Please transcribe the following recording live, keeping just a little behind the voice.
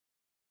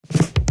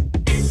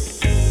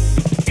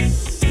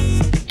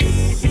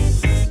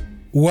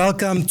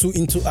Welcome to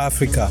Into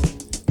Africa.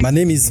 My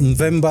name is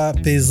Mvemba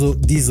Pezo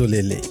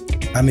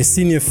Dizolele. I'm a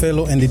senior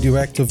fellow and the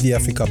director of the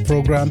Africa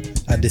program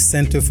at the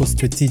Center for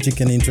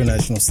Strategic and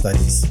International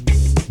Studies.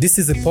 This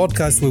is a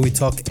podcast where we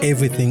talk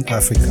everything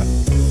Africa: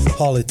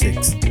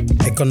 politics,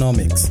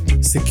 economics,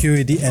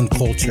 security, and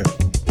culture.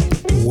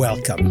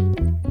 Welcome.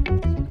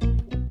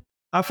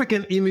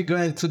 African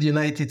immigrants to the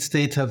United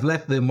States have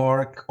left their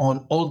mark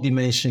on all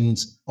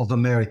dimensions of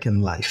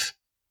American life.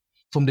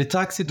 From the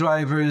taxi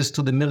drivers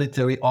to the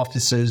military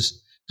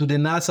officers to the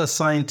NASA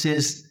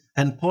scientists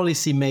and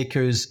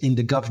policymakers in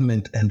the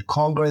government and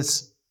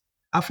Congress,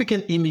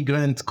 African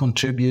immigrants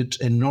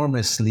contribute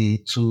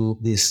enormously to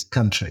this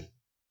country.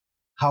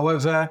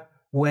 However,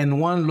 when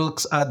one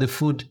looks at the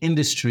food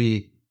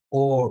industry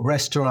or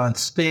restaurant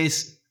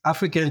space,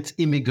 African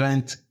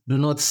immigrants do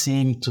not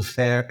seem to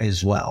fare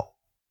as well.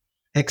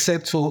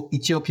 Except for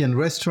Ethiopian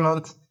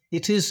restaurants,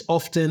 it is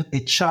often a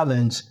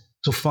challenge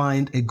to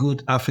find a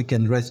good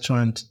African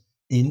restaurant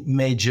in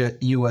major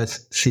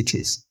U.S.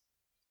 cities.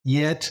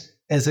 Yet,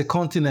 as a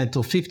continent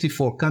of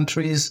 54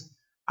 countries,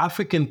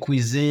 African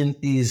cuisine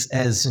is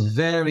as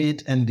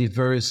varied and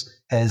diverse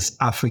as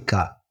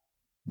Africa.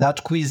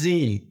 That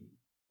cuisine,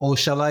 or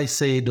shall I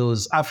say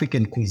those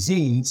African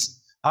cuisines,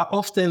 are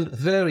often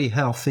very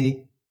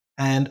healthy,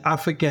 and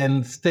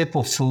African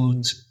staple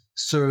foods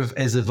serve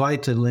as a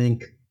vital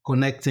link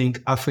connecting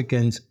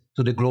Africans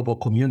to the global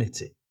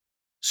community.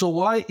 So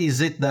why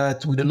is it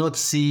that we do not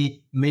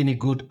see many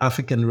good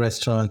African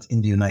restaurants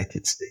in the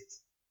United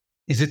States?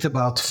 Is it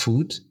about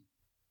food?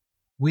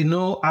 We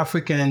know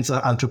Africans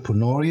are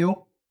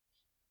entrepreneurial.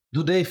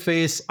 Do they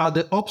face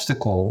other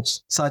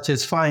obstacles, such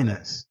as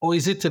finance? Or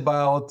is it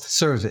about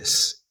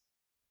service?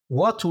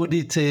 What would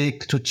it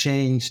take to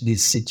change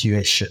this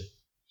situation?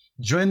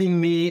 Joining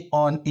me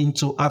on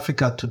Into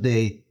Africa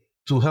today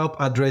to help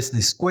address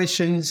these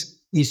questions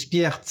is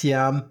Pierre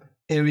Thiam,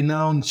 a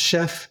renowned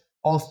chef,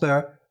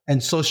 author,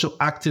 and social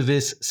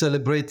activist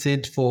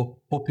celebrated for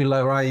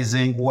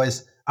popularizing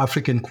West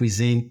African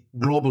cuisine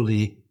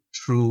globally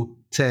through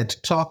TED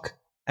Talk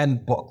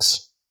and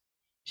books.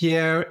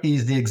 Pierre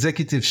is the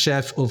executive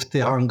chef of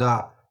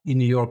Teranga in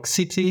New York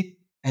City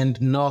and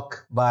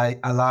Nok by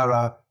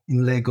Alara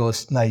in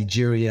Lagos,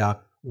 Nigeria,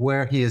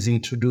 where he has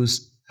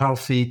introduced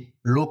healthy,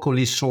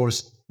 locally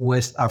sourced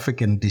West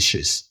African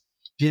dishes.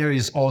 Pierre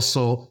is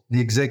also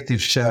the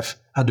executive chef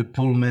at the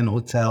Pullman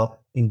Hotel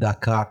in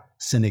Dakar,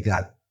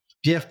 Senegal.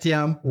 Pierre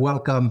Thiam,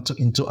 welcome to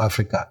Into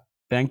Africa.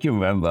 Thank you,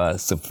 Mvemba.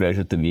 It's a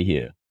pleasure to be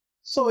here.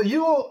 So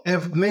you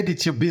have made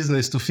it your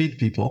business to feed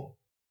people.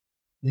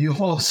 You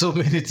also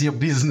made it your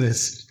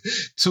business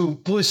to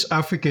push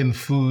African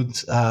food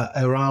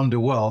around the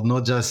world,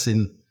 not just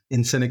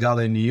in Senegal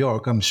and New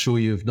York. I'm sure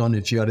you've done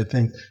a few other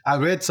things. I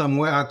read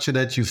somewhere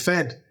actually that you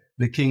fed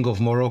the King of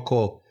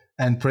Morocco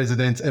and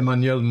President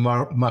Emmanuel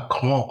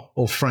Macron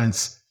of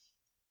France.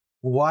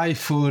 Why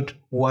food?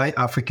 Why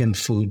African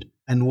food?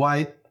 And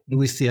why do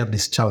we still have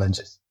these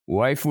challenges?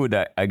 Why food?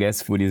 I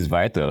guess food is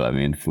vital. I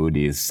mean, food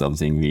is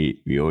something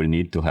we all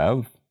need to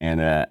have. And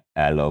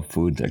I love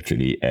food,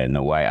 actually.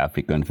 And why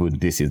African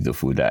food? This is the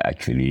food I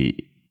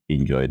actually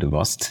enjoy the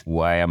most.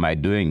 Why am I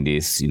doing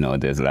this? You know,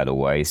 there's a lot of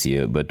whys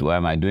here. But why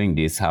am I doing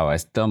this? How I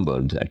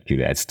stumbled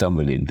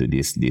into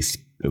this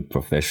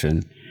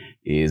profession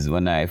is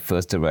when I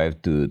first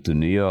arrived to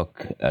New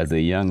York as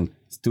a young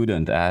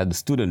student. I had a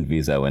student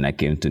visa when I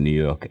came to New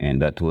York.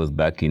 And that was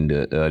back in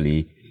the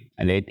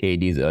late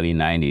 80s, early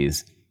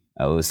 90s.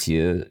 I was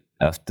here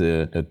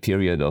after a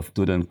period of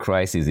student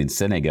crisis in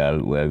Senegal,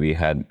 where we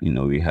had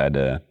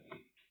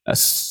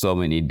so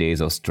many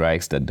days of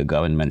strikes that the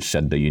government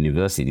shut the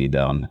university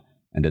down.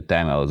 At the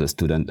time, I was a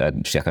student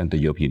at Cheikh Anta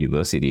Diop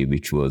University,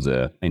 which was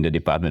in the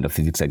Department of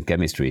Physics and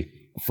Chemistry.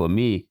 For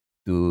me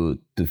to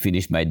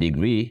finish my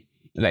degree,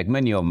 like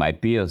many of my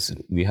peers,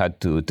 we had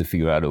to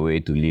figure out a way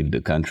to leave the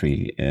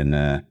country, and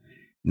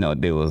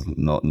there was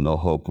no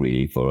hope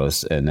really for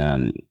us.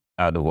 And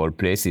out of all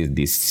places,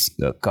 this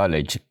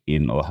college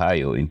in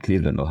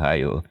Cleveland,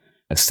 Ohio,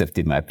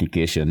 accepted my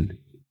application,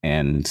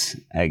 and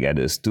I got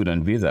a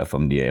student visa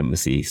from the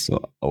embassy.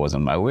 So I was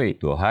on my way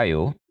to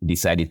Ohio,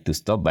 decided to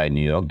stop by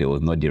New York. There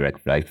was no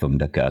direct flight from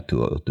Dakar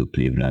to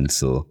Cleveland,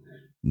 so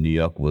New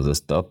York was a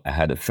stop. I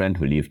had a friend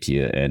who lived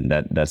here, and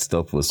that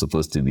stop was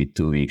supposed to be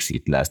 2 weeks.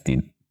 It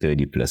lasted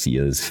 30 plus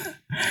years.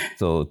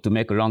 So to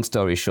make a long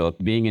story short,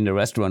 being in the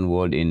restaurant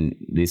world in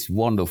this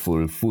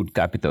wonderful food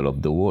capital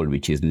of the world,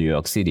 which is New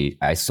York City,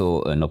 I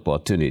saw an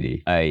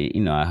opportunity. I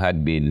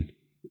had been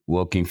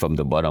working from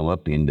the bottom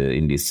up in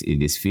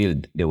this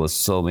field. There was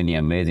so many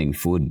amazing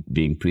food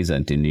being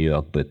present in New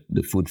York, but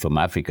the food from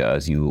Africa,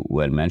 as you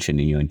well mentioned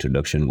in your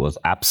introduction, was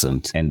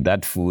absent. And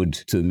that food,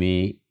 to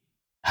me,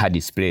 had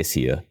its place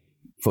here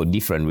for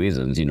different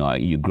reasons.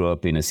 You grow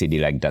up in a city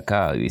like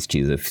Dakar, which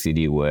is a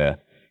city where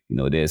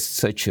there's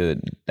such a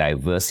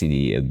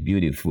diversity, a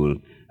beautiful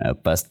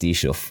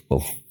pastiche of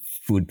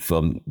food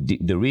from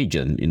the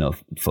region,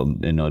 from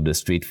the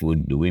street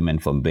food, the women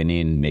from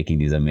Benin making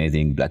these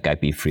amazing black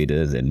eyed pea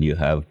fritters, and you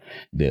have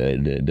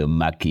the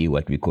maki,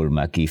 what we call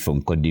maki,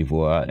 from Cote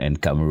d'Ivoire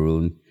and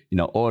Cameroon.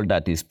 all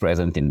that is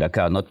present in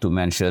Dakar, not to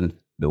mention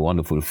the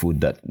wonderful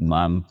food that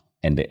mom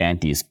and the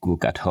aunties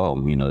cook at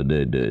home,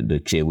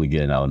 the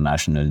chewijan, our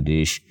national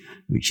dish,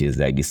 which is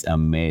like this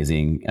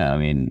amazing,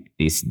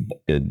 it's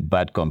a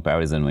bad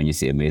comparison when you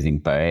say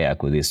amazing paella,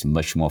 because it's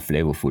much more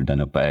flavorful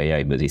than a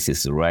paella, but this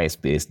is a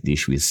rice-based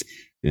dish with,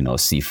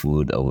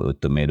 seafood or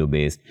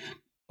tomato-based,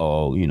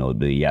 or,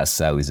 the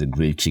yassa with the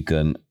grilled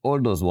chicken.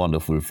 All those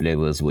wonderful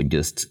flavors were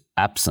just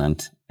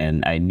absent,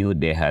 and I knew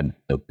they had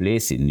a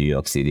place in New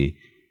York City.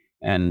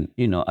 And,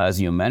 as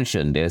you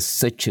mentioned, there's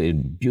such a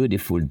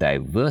beautiful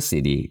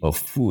diversity of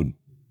food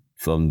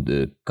from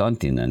the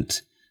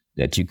continent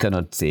that you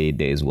cannot say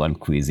there's one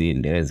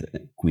cuisine. There's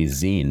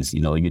cuisines.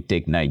 You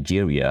take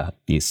Nigeria,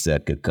 it's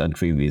like a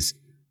country with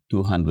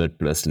 200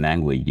 plus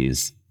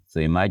languages. So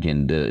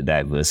imagine the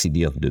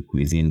diversity of the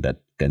cuisine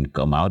that can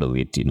come out of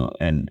it,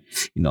 and,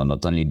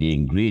 not only the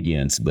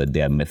ingredients, but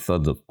their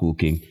methods of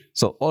cooking.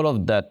 So all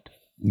of that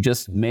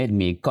just made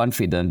me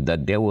confident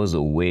that there was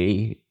a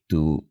way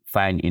to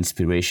find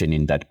inspiration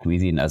in that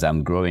cuisine. As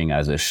I'm growing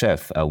as a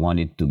chef, I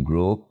wanted to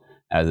grow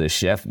as a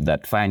chef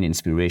that find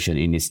inspiration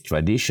in its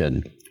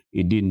tradition.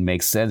 It didn't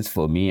make sense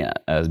for me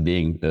as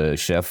being a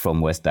chef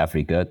from West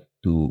Africa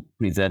to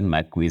present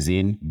my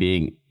cuisine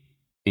being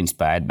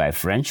inspired by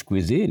French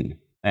cuisine.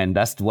 And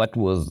that's what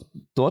was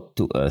taught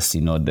to us.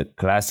 The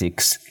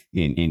classics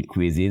in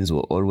cuisines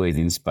were always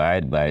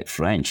inspired by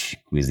French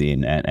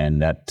cuisine,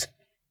 and that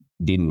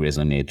didn't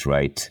resonate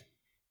right.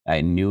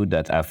 I knew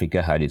that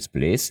Africa had its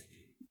place.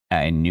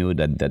 I knew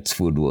that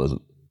food was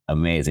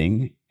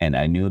amazing, and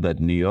I knew that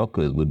New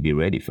Yorkers would be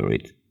ready for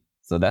it.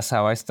 So that's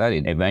how I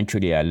started.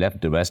 Eventually, I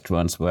left the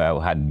restaurants where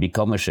I had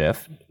become a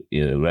chef,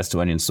 a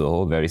restaurant in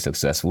Soho, very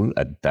successful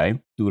at the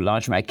time, to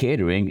launch my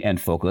catering and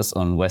focus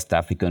on West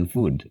African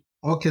food.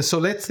 Okay, so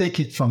let's take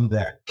it from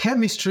there.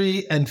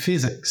 Chemistry and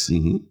physics.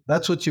 Mm-hmm.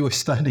 That's what you were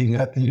studying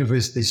at the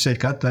University Sheikh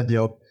Anta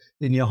Diop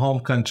in your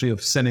home country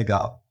of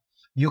Senegal.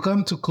 You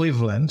come to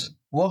Cleveland.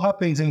 What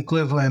happens in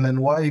Cleveland, and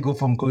why you go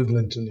from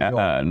Cleveland to New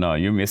York? No,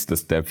 you missed a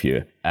step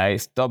here. I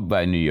stopped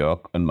by New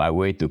York on my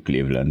way to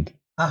Cleveland.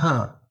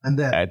 And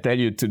then? I tell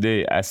you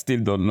today, I still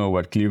don't know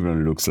what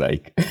Cleveland looks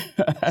like.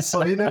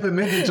 So you never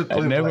made it to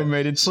Cleveland? I never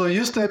made it. So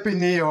you step in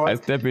New York. I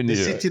step in New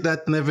York. The city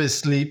that never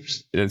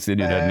sleeps. The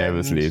city that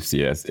never sleeps,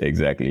 yes,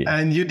 exactly.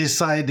 And you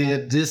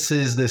decided this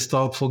is the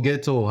stop.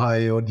 Forget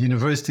Ohio. The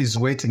university is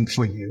waiting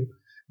for you.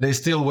 They're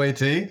still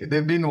waiting.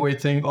 They've been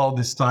waiting all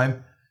this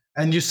time.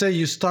 And you say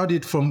you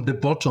started from the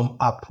bottom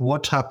up.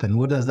 What happened?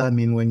 What does that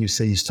mean when you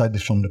say you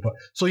started from the bottom?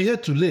 So you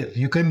had to live.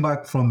 You came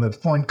back from a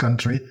foreign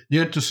country. You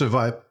had to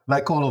survive,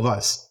 like all of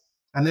us.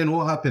 And then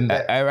what happened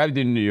there? I arrived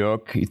in New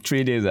York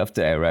 3 days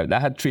after I arrived. I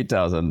had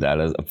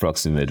 $3,000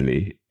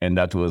 approximately. And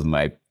that was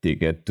my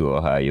ticket to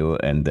Ohio,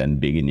 and then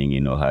beginning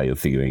in Ohio,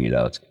 figuring it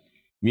out.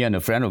 Me and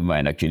a friend of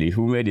mine, actually,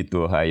 who made it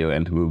to Ohio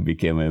and who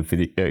became a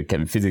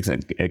physics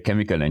and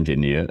chemical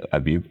engineer,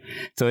 Abib.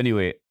 So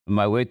anyway,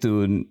 my way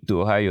to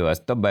Ohio, I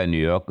stopped by New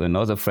York.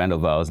 Another friend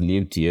of ours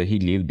lived here. He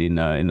lived in,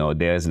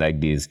 there's like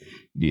these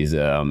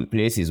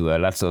places where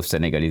lots of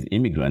Senegalese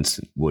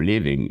immigrants were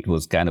living. It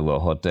was kind of a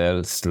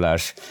hotel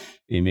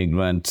 /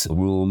 immigrant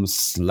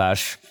rooms /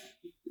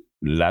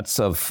 lots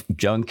of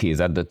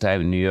junkies. At the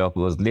time, New York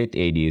was late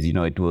 80s.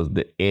 It was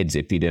the AIDS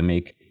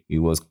epidemic. It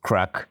was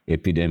crack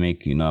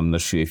epidemic. I'm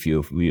not sure if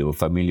you're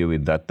familiar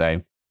with that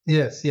time.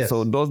 Yes.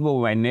 So those were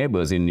my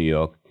neighbors in New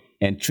York.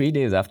 And 3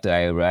 days after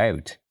I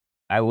arrived,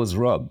 I was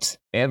robbed.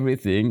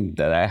 Everything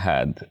that I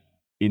had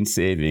in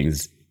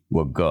savings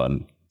were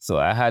gone. So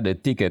I had a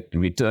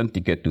return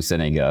ticket to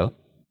Senegal,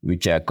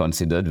 which I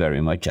considered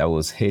very much. I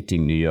was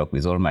hating New York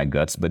with all my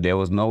guts, but there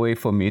was no way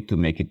for me to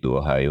make it to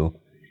Ohio.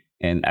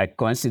 And I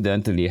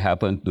coincidentally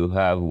happened to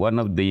have one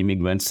of the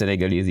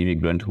Senegalese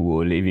immigrants who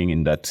were living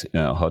in that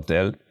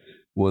hotel,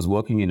 was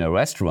working in a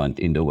restaurant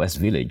in the West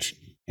Village.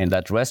 And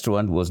that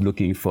restaurant was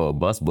looking for a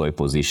busboy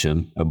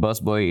position. A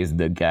busboy is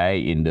the guy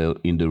in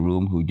the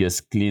room who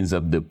just cleans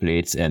up the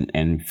plates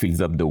and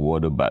fills up the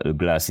water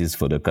glasses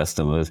for the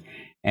customers.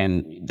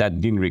 And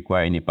that didn't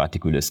require any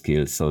particular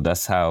skills. So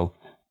that's how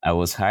I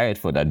was hired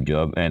for that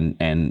job.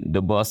 And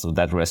the boss of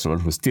that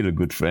restaurant was still a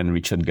good friend,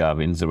 Richard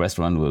Garvin. The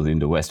restaurant was in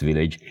the West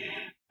Village.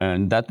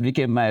 And that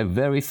became my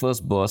very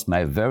first boss,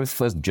 my very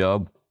first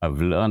job.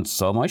 I've learned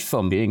so much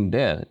from being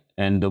there.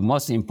 And the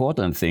most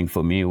important thing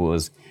for me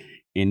was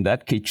in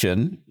that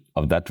kitchen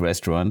of that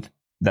restaurant,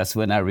 that's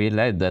when I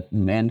realized that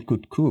men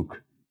could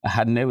cook. I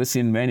had never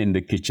seen men in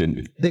the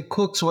kitchen. The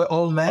cooks were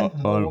all men?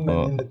 All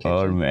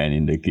men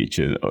in the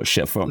kitchen. Or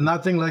chef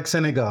nothing like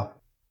Senegal?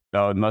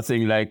 No,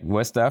 nothing like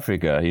West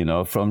Africa,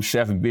 from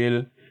Chef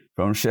Bill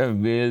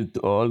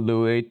all the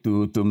way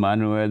to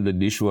Manuel, the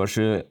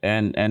dishwasher,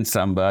 and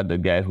Samba, the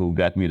guy who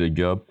got me the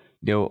job.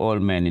 They were all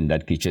men in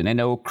that kitchen. And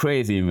they were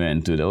crazy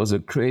men too. There was a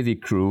crazy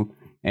crew.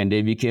 And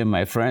they became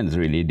my friends,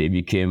 really. They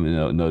became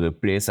the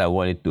place I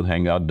wanted to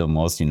hang out the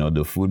most.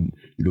 The food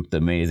looked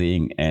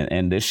amazing.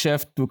 And the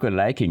chef took a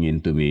liking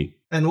into me.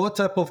 And what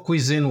type of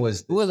cuisine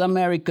was It was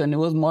American. It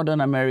was modern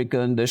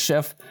American. The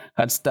chef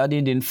had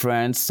studied in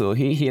France, so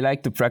he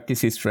liked to practice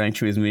his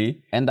French with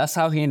me. And that's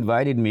how he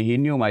invited me. He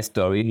knew my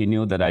story. He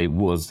knew that I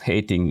was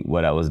hating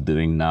what I was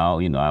doing now.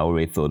 I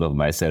always thought of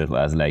myself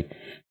as like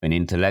an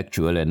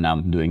intellectual, and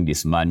I'm doing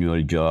this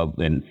manual job.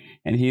 And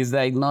he's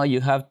like, no, you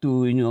have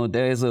to,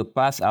 there is a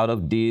path out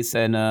of this.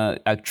 And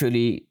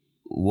actually,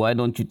 why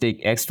don't you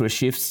take extra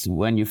shifts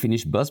when you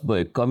finish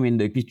busboy? Come in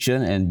the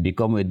kitchen and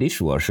become a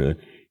dishwasher.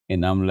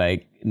 And I'm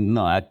like,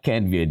 no, I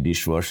can't be a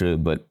dishwasher,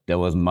 but there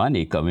was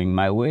money coming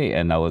my way,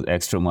 and there was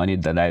extra money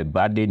that I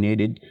badly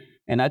needed.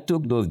 And I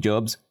took those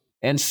jobs,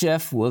 and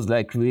chef was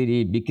like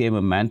really became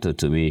a mentor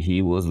to me.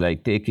 He was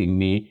like taking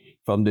me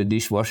from the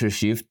dishwasher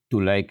shift to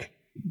like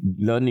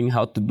learning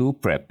how to do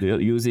prep,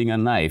 using a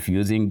knife,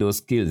 using those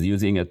skills,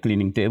 using a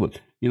cleaning table.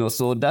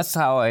 So that's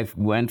how I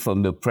went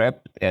from the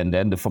prep, and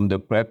then from the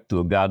prep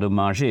to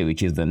garde-manger,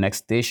 which is the next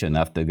station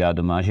after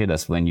garde-manger.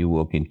 That's when you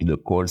walk into the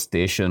cold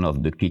station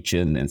of the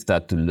kitchen and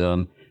start to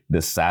learn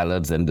the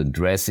salads and the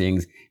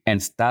dressings,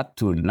 and start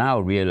to now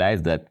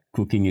realize that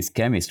cooking is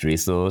chemistry.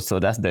 So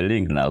that's the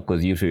link now,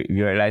 because you're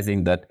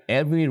realizing that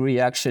every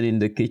reaction in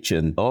the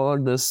kitchen,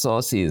 all the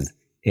sauces,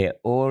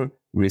 all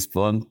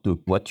respond to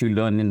what you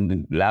learn in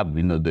the lab.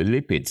 The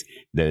lipids,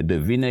 the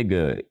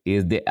vinegar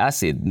is the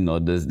acid,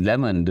 the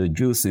lemon, the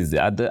juice is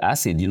the other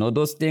acid.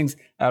 Those things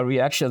are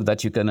reactions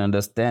that you can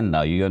understand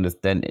now. You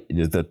understand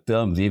the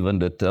terms, even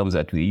the terms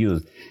that we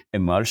use,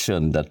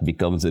 emulsion that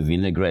becomes a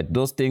vinaigrette.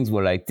 Those things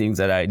were like things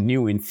that I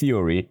knew in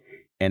theory,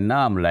 and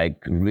now I'm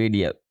like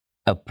really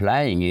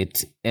applying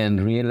it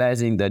and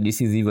realizing that this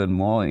is even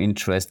more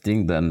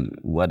interesting than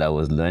what I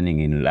was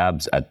learning in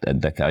labs at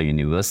Dakar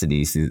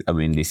University.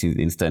 This is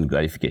instant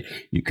gratification.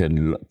 You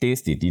can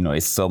taste it.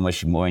 It's so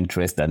much more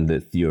interest than the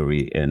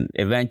theory. And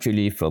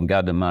eventually from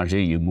garde-manger,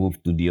 you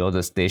move to the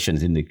other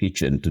stations in the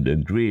kitchen, to the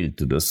grill,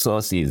 to the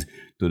sauces,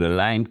 to the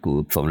line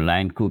cook. From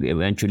line cook,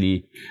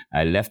 eventually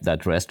I left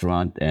that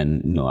restaurant,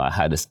 and I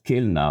had a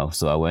skill now.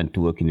 So I went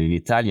to work in an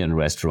Italian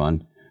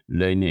restaurant,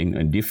 learning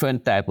a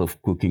different type of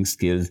cooking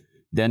skills.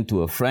 Then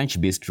to a French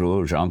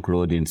bistro,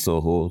 Jean-Claude in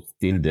Soho,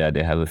 still there.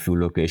 They have a few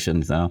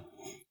locations now.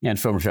 And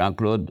from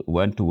Jean-Claude,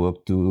 went to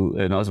work to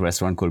another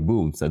restaurant called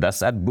Boom. So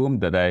that's at Boom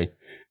that I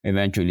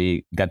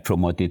eventually got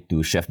promoted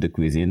to chef de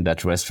cuisine.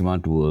 That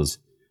restaurant was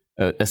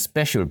a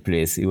special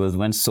place. It was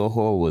when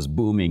Soho was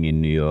booming in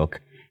New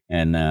York.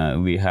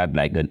 And we had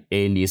like an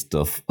A-list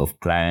of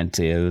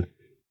clientele.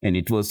 And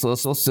it was so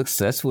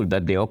successful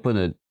that they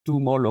opened 2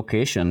 more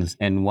locations,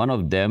 and one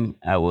of them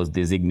I was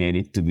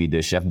designated to be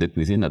the chef de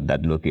cuisine at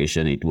that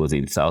location. It was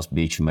in South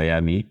Beach,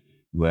 Miami,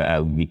 where I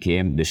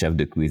became the chef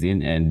de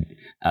cuisine. And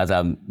as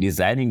I'm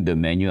designing the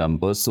menu, I'm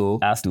also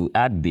asked to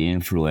add the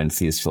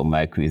influences from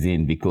my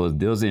cuisine, because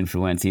those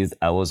influences,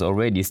 I was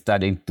already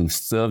starting to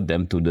serve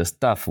them to the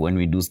staff. When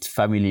we do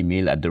family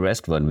meal at the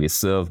restaurant, we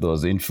serve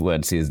those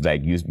influences,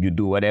 like you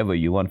do whatever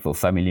you want for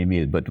family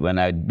meal. But when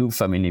I do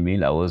family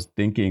meal, I was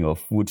thinking of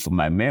food from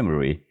my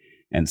memory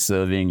and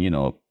serving,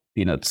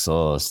 peanut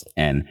sauce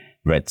and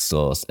red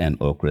sauce and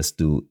okra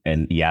stew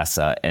and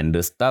yassa, and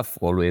the staff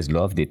always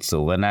loved it.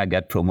 So when I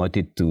got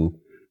promoted to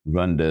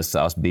run the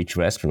South Beach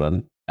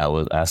restaurant, I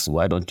was asked,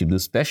 why don't you do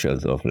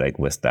specials of like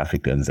West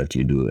Africans that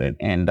you do?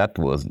 And that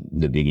was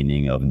the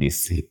beginning of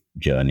this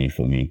journey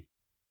for me.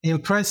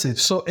 Impressive.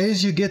 So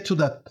as you get to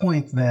that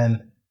point,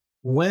 then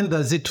when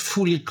does it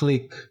fully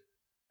click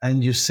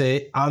and you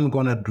say, I'm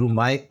going to do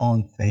my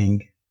own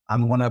thing?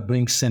 I'm going to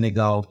bring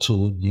Senegal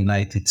to the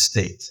United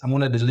States. I'm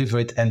going to deliver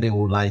it and they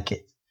will like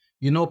it.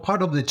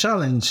 Part of the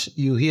challenge,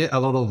 you hear a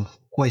lot of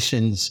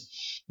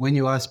questions when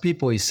you ask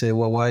people, you say,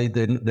 well, why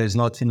there's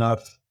not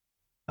enough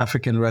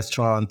African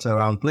restaurants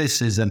around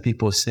places? And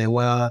people say,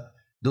 well,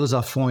 those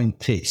are foreign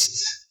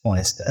tastes. For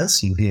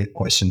instance, you hear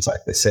questions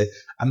like they say,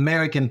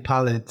 American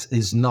palate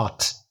is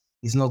not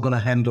going to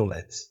handle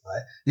it.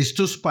 Right? It's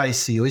too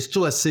spicy or it's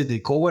too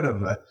acidic or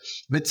whatever.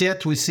 But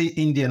yet we see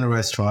Indian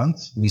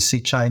restaurants, we see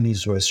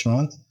Chinese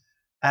restaurants,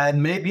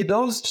 and maybe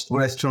those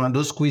restaurants,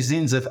 those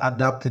cuisines have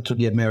adapted to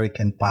the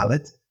American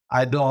palate.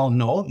 I don't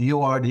know.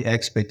 You are the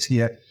experts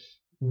here.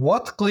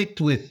 What clicked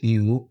with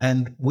you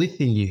and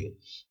within you?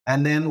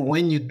 And then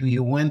when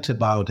you went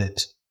about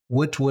it,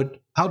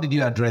 how did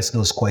you address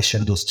those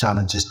questions, those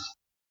challenges?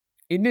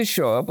 It did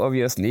show up,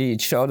 obviously.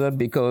 It showed up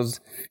because,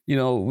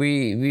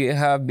 we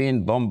have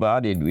been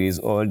bombarded with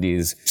all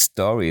these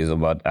stories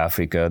about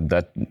Africa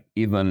that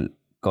even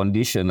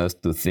condition us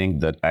to think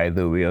that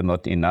either we are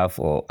not enough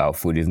or our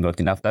food is not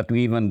enough, that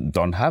we even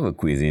don't have a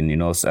cuisine.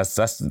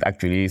 That's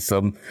actually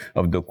some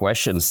of the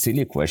questions,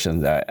 silly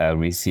questions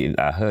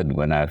I heard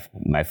when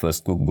my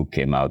first cookbook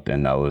came out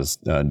and I was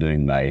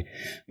doing my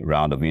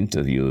round of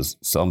interviews.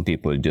 Some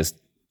people just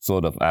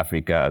sort of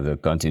Africa as a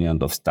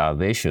continent of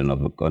starvation,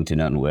 of a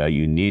continent where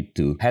you need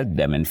to help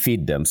them and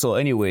feed them. So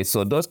anyway,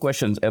 those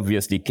questions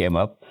obviously came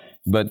up,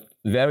 but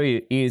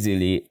very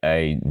easily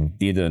I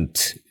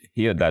didn't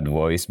hear that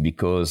voice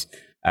because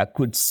I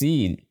could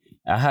see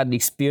I had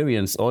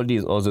experienced all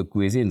these other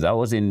cuisines. I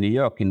was in New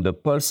York in the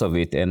pulse of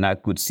it, and I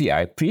could see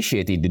I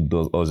appreciated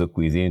those other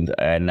cuisines,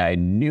 and I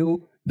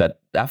knew that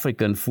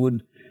African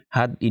food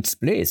had its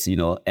place,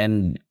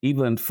 and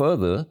even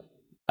further,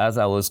 as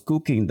I was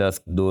cooking those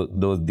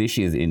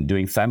dishes in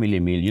during family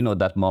meal,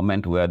 that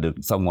moment where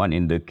someone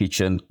in the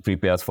kitchen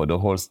prepares for the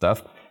whole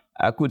staff,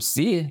 I could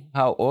see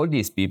how all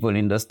these people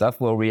in the staff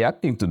were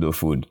reacting to the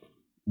food.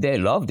 They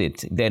loved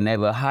it. They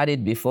never had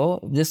it before.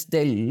 Just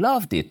they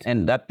loved it.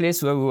 And that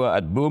place where we were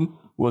at Boom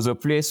was a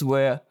place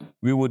where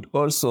we would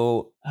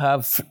also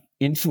have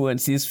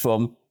influences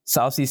from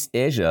Southeast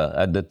Asia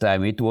at the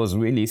time. It was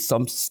really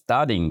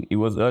starting. It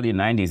was early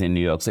 90s in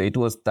New York, so it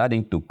was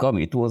starting to come.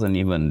 It wasn't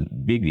even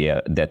big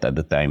yet at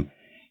the time.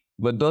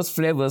 But those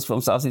flavors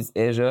from Southeast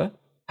Asia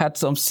had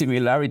some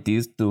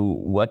similarities to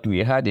what we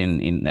had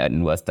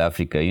in West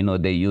Africa.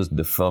 They used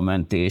the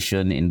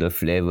fermentation in the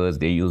flavors.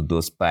 They used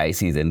those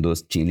spices and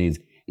those chilies.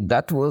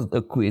 That was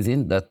a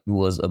cuisine that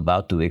was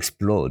about to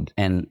explode.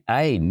 And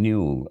I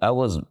knew I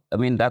was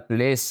in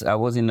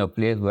a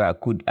place where I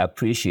could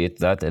appreciate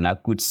that, and I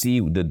could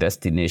see the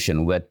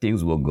destination where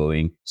things were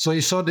going. So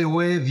you saw the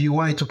wave, you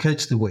wanted to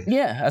catch the wave.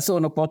 Yeah, I saw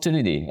an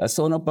opportunity,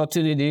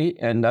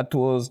 and that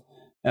was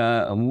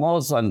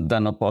more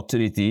than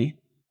opportunity.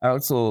 I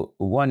also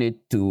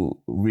wanted to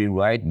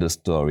rewrite the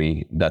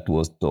story that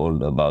was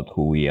told about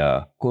who we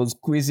are. Because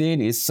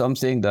cuisine is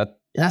something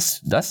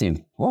that's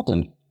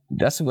important.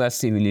 That's where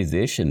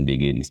civilization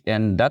begins.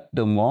 And that's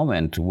the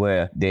moment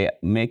where they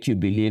make you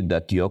believe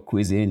that your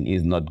cuisine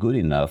is not good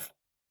enough.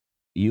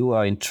 You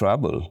are in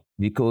trouble,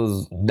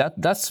 because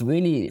that's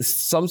really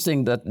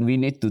something that we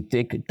need to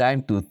take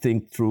time to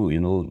think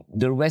through.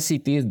 The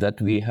recipes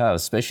that we have,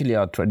 especially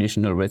our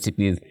traditional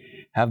recipes,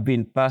 have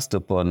been passed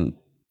upon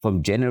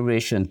from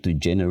generation to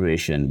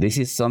generation. This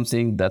is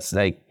something that's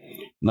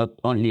not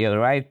only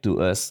arrived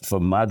to us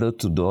from mother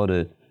to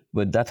daughter,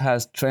 but that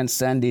has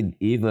transcended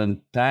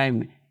even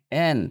time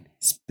and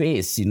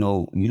space.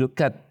 You look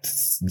at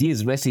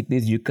these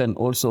recipes, you can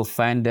also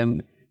find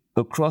them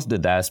across the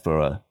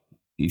diaspora.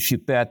 If you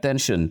pay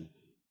attention,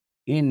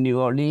 in New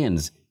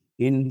Orleans,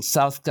 in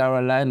South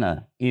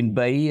Carolina, in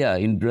Bahia,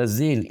 in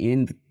Brazil,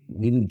 in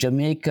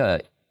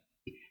Jamaica,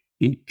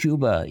 in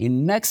Cuba,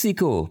 in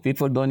Mexico.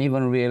 People don't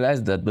even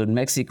realize that, but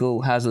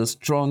Mexico has a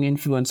strong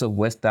influence of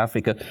West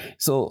Africa.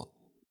 So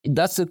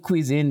that's a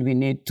cuisine we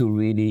need to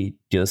really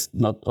just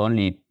not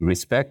only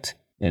respect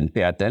and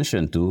pay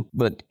attention to,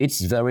 but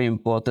it's very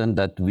important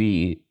that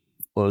we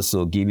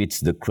also give it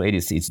the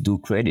credits, its due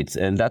credits.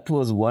 And that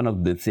was one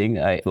of the things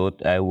I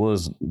thought I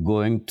was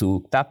going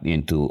to tap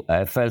into.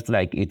 I felt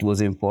like it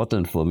was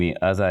important for me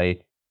as I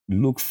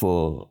look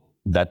for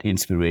that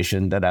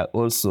inspiration, that I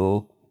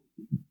also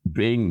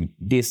bring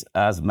this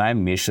as my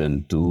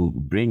mission, to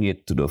bring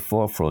it to the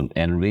forefront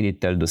and really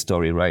tell the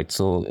story right.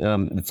 So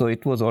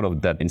it was all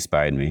of that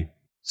inspired me.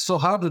 So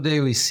how do they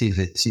receive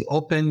it? You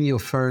open your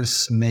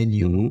first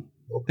menu,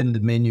 open the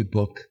menu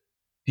book,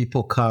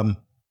 people come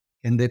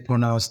and they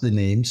pronounce the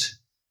names.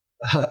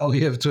 Or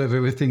you have to have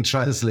everything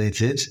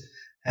translated.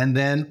 And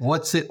then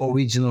what's the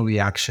original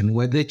reaction?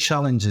 Were there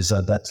challenges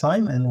at that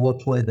time, and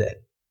what were they?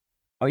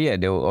 Oh yeah,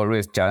 there were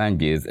always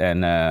challenges,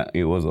 and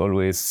it was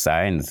always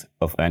signs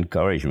of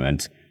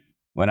encouragement.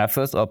 When I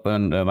first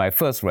opened my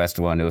first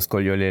restaurant, it was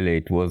called Yolele.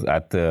 It was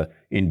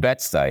in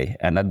Bed-Stuy,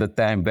 and at the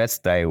time,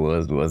 Bed-Stuy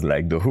was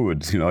like the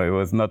hood. It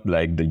was not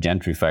like the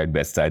gentrified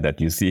Bed-Stuy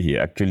that you see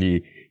here.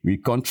 Actually, we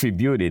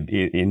contributed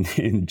in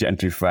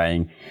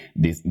gentrifying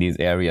these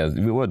areas.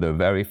 We were the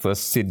very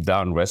first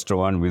sit-down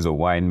restaurant with a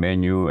wine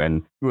menu,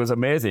 and it was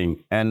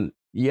amazing. And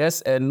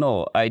yes and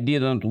no, I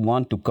didn't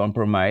want to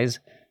compromise.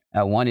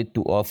 I wanted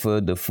to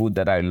offer the food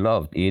that I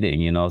loved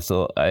eating,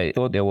 so I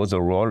thought there was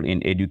a role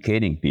in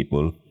educating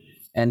people.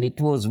 And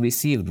it was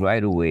received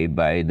right away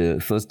by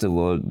first of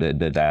all, the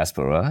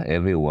diaspora.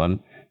 Everyone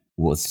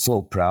was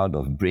so proud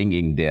of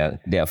bringing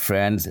their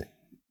friends,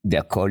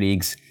 their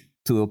colleagues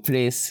to a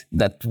place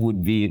that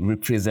would be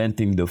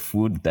representing the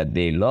food that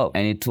they love.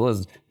 And it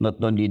was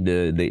not only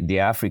the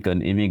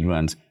African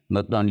immigrants,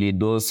 not only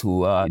those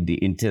who are the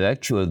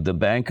intellectuals, the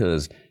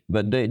bankers,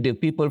 but the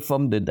people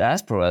from the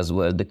diaspora as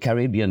well, the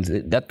Caribbeans.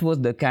 That was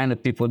the kind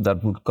of people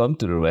that would come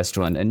to the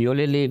restaurant. And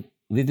Yolele,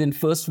 within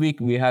first week,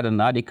 we had an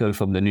article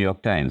from the New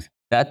York Times.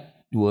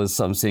 That was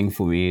something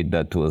for me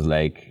that was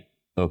like,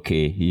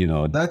 okay,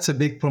 That's a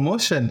big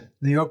promotion.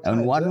 New York Times.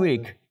 And one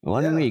week.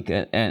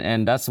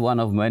 And that's one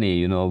of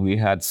many. We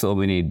had so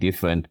many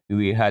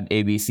we had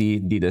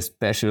ABC did a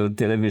special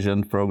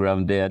television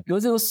program there,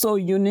 because it was so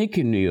unique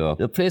in New York.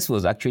 The place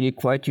was actually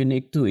quite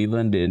unique too.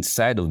 Even the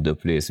inside of the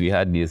place, we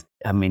had these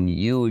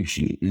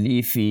huge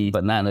leafy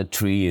banana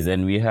trees,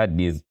 and we had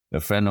these. A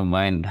friend of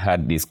mine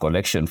had this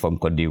collection from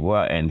Cote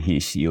d'Ivoire, and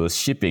he was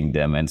shipping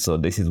them. And so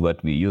this is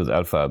what we use.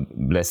 Alpha,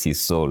 bless his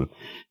soul.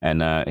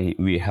 And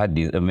we had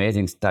these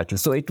amazing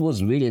statues. So it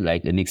was really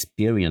like an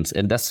experience.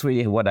 And that's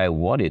really what I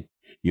wanted.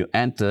 You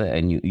enter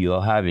and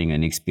you're having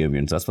an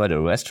experience. That's what a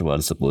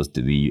restaurant's supposed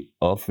to be,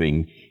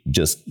 offering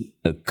just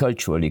a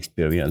cultural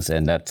experience,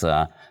 and that's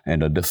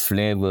the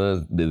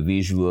flavors, the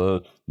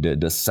visual,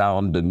 the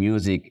sound, the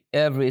music,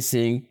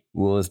 everything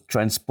was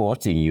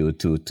transporting you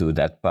to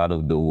that part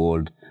of the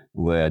world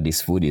where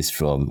this food is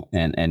from.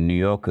 And New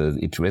Yorkers,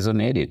 it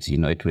resonated.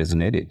 It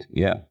resonated.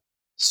 Yeah.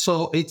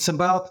 So it's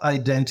about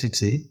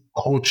identity,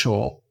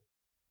 culture.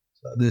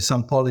 There's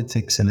some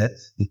politics in it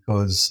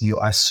because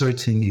you're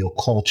asserting your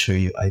culture,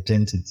 your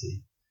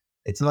identity.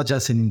 It's not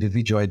just an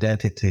individual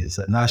identity, it's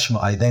a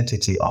national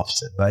identity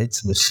often, right?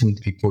 The food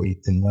people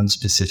eat in one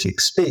specific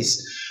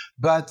space.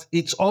 But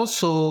it's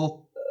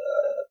also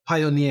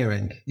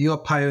pioneering. You are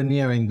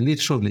pioneering,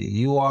 literally.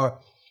 You are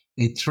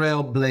a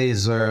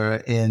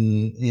trailblazer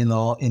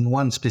in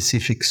one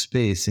specific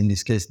space, in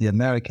this case, the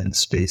American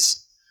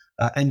space.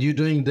 And you're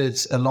doing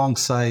this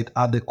alongside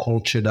other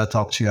culture that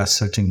actually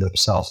asserting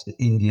themselves, the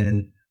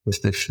Indian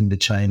with the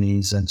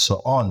Chinese and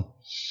so on.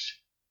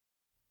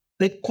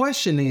 The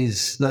question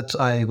is that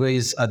I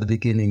raised at the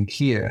beginning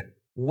here,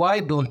 why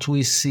don't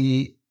we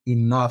see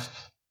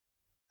enough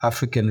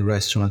African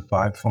restaurant,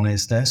 for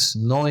instance,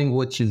 knowing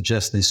what you've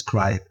just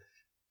described?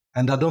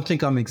 And I don't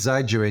think I'm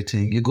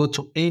exaggerating. You go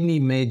to any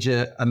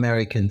major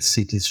American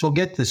cities,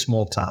 forget the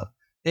small town,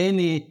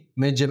 any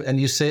major, and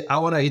you say, I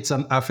want to eat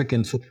some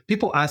African food.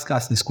 People ask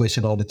us this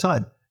question all the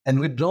time, and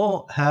we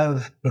don't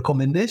have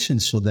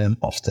recommendations for them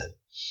often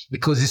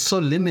because it's so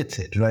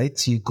limited,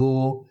 right? You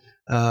go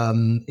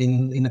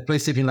in a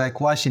place even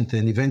like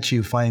Washington, eventually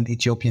you find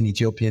Ethiopian.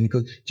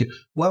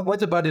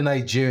 What about the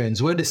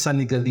Nigerians? Where are the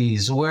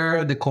Senegalese? Where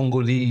are the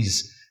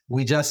Congolese?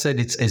 We just said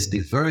it's as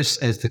diverse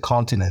as the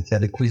continent. Yeah,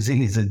 the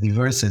cuisine is as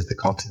diverse as the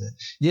continent.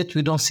 Yet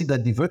we don't see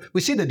that diverse.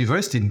 We see the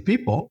diversity in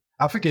people.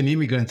 African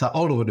immigrants are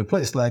all over the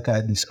place, like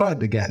I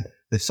described again.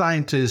 The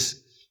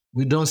scientists,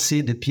 we don't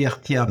see the Pierre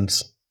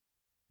Thiams.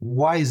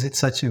 Why is it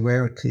such a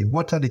rarity?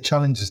 What are the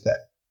challenges there?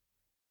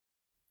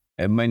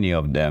 Many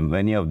of them.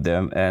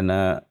 And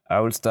I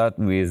will start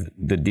with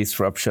the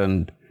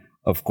disruption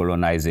of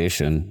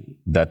colonization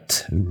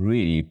that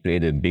really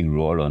played a big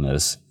role on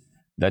us.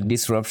 That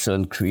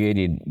disruption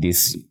created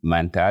this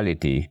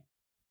mentality.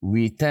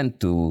 We tend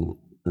to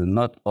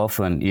not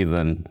often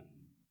even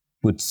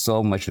put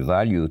so much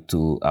value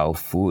to our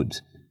food.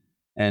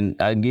 And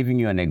I'm giving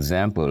you an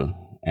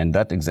example. And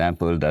that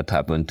example that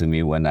happened to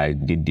me when I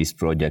did this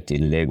project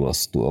in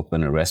Lagos to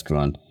open a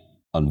restaurant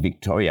on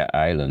Victoria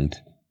Island,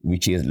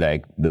 which is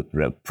like the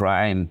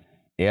prime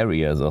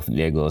areas of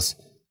Lagos.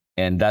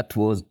 And that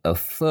was a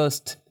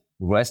first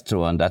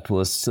restaurant that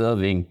was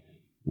serving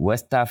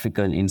West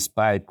African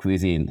inspired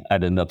cuisine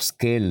at an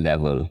upscale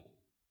level.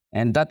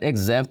 And that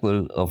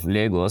example of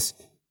Lagos,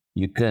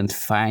 you can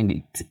find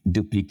it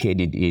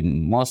duplicated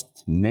in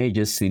most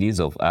major cities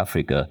of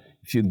Africa.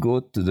 If you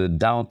go to the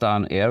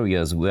downtown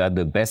areas where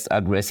the best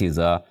addresses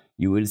are,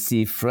 you will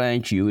see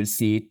French, you will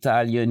see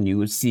Italian, you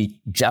will see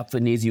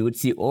Japanese, you will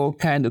see all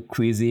kinds of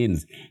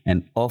cuisines.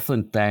 And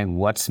oftentimes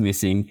what's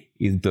missing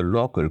is the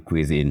local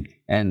cuisine.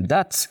 And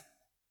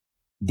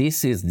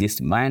this is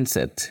this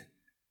mindset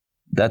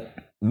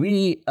that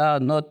we are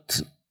not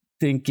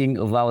thinking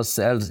of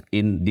ourselves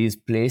in these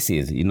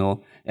places,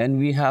 and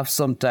we have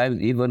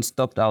sometimes even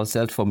stopped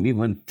ourselves from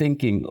even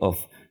thinking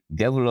of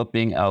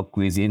developing our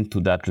cuisine to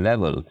that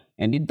level.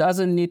 And it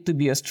doesn't need to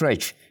be a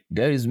stretch.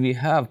 We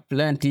have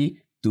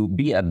plenty to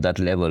be at that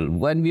level.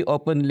 When we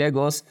open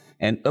Lagos,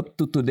 and up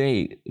to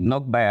today,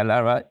 Nok by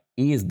Alara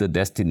is the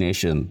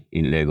destination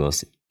in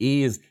Lagos,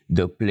 is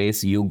the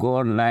place. You go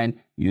online,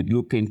 you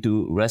look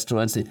into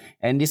restaurants,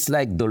 and it's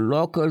like the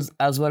locals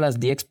as well as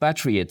the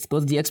expatriates,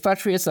 because the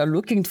expatriates are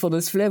looking for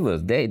those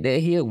flavors. They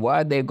hear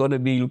why they're going to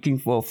be looking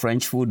for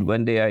French food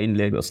when they are in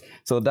Lagos.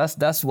 So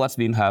that's what's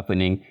been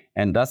happening,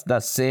 and that's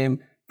that same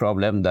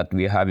problem that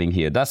we're having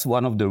here. That's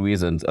one of the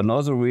reasons.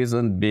 Another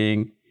reason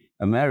being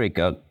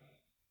America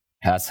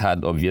has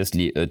had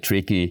obviously a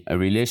tricky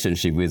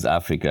relationship with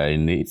Africa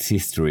in its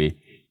history,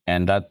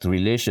 and that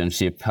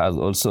relationship has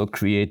also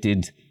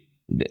created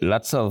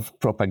lots of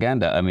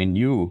propaganda. I mean,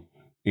 you,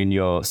 in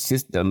your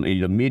system, in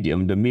your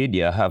medium, the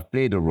media have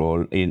played a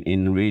role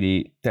in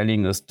really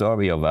telling a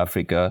story of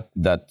Africa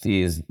that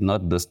is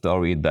not the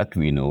story that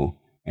we know.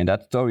 And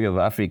that story of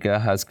Africa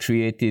has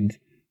created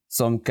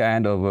some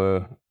kind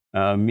of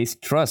a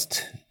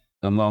mistrust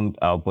among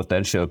our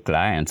potential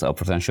clients, our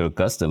potential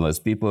customers.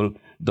 People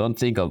don't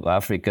think of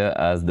Africa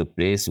as the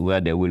place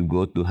where they will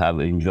go to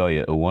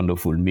enjoy a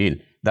wonderful meal.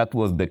 That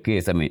was the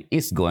case. I mean,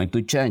 it's going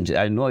to change.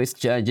 I know it's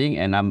changing,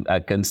 and I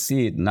can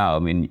see it now. I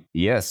mean,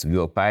 yes, we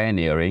are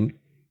pioneering,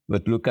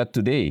 but look at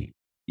today.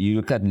 You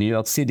look at New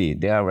York City.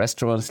 There are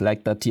restaurants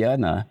like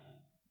Tatiana.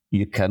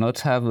 You cannot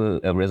have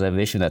a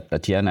reservation at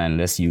Tatiana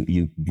unless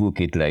you book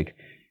it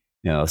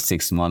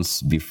 6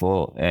 months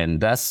before.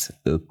 And that's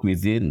a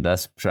cuisine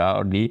that's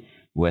proudly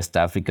West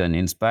African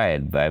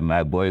inspired by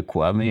my boy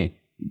Kwame.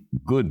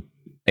 Good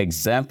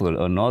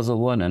example.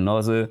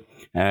 Another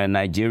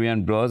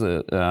Nigerian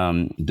brother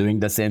doing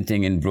the same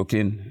thing in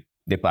Brooklyn,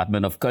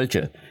 Department of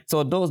Culture.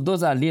 So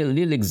those are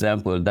little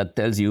examples that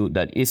tells you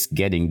that it's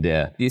getting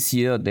there. This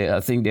year, I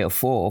think there are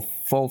four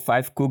or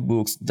five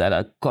cookbooks that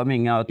are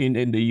coming out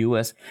in the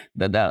US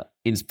that are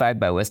inspired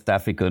by West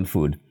African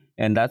food.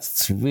 And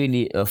that's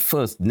really a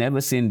first,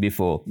 never seen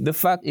before. The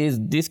fact is,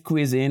 this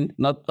cuisine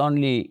not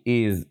only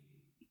is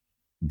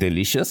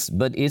delicious,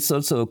 but it's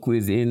also a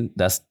cuisine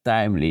that's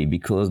timely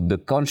because the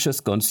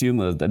conscious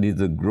consumers, that is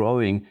the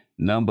growing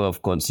number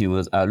of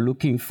consumers, are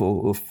looking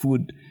for a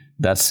food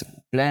that's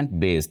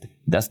plant-based,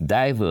 that's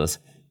diverse.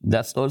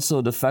 That's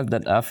also the fact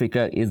that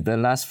Africa is the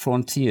last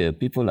frontier.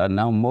 People are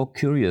now more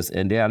curious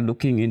and they are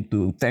looking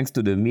into, thanks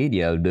to the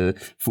media, the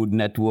Food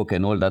Network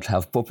and all that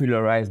have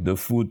popularized the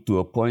food to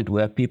a point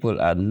where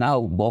people are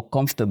now more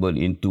comfortable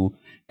into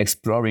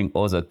exploring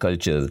other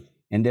cultures.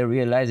 And they're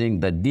realizing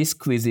that this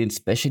cuisine,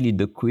 especially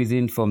the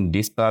cuisine from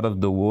this part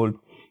of the world,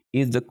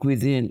 is the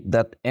cuisine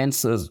that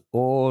answers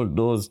all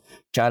those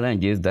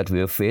challenges that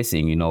we're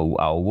facing. You know,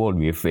 our world,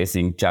 we're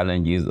facing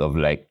challenges of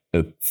like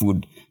a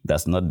food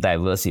that's not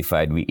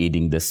diversified. We're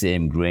eating the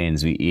same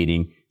grains. We're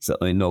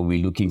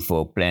looking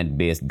for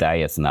plant-based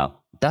diets now.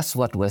 That's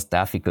what West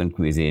African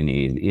cuisine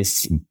is.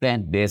 It's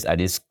plant-based at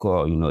its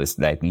core. You know, it's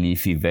like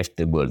leafy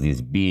vegetables,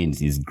 it's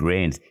beans, it's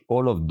grains.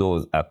 All of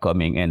those are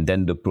coming, and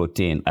then the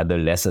protein at a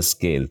lesser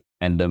scale.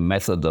 And the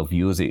methods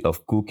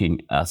of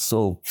cooking are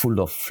so full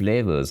of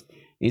flavors.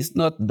 It's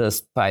not the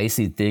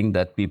spicy thing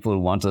that people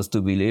want us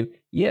to believe.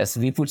 Yes,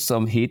 we put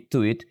some heat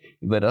to it,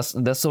 but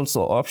that's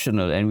also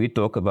optional, and we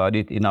talk about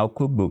it in our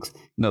cookbooks.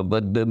 No,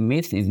 but the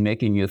myth is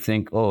making you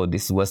think, oh,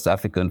 this West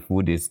African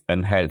food is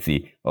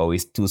unhealthy or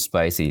it's too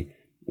spicy.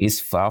 It's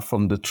far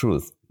from the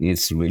truth.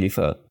 It's really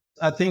far.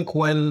 I think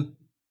when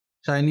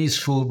Chinese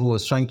food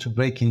was trying to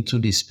break into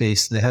this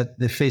space,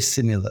 they faced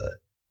similar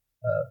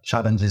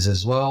challenges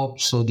as well.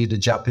 So did the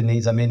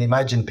Japanese. I mean,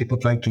 imagine people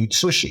trying to eat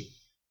sushi.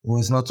 It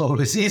was not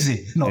always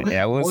easy.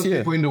 Most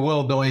people in the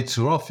world don't eat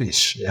raw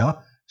fish. Yeah.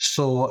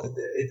 So,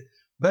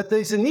 but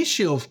there's an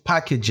issue of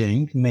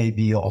packaging,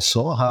 maybe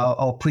also,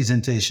 or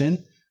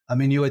presentation. I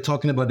mean, you were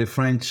talking about the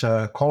French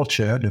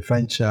culture, the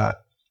French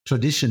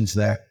traditions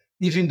there.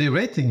 Even the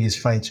rating is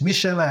French.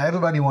 Michelin,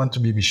 everybody wants to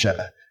be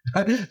Michelin.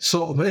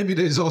 So maybe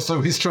there's also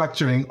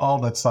restructuring all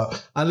that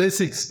stuff.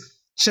 Unless it's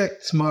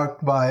checked,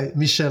 marked by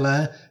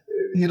Michelin,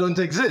 you don't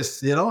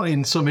exist,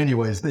 in so many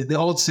ways, the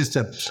old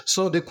system.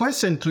 So the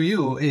question to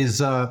you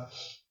is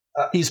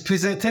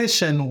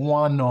presentation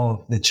one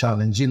of the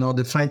challenge?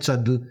 The French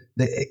are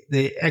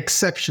they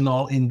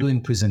exceptional in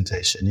doing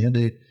presentation.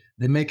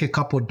 They make a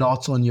couple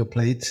dots on your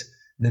plate.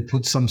 They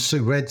put some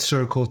red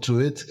circle to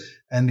it,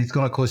 and it's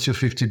going to cost you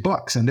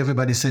 $50. And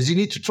everybody says, you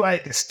need to try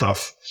this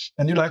stuff.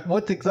 And you're like,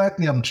 what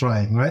exactly I'm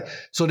trying, right?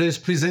 So there's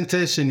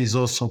presentation is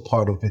also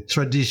part of it,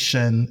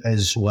 tradition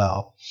as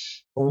well.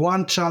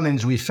 One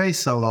challenge we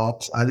face a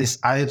lot, at least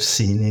I have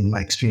seen in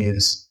my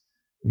experience,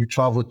 you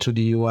travel to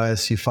the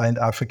US, you find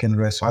African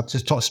restaurants.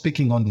 Just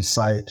speaking on this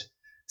side,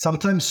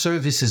 sometimes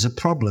service is a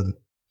problem.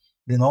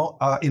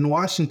 In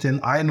Washington,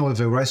 I know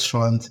of a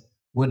restaurant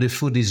where the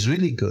food is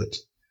really good.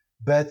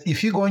 But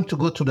if you're going to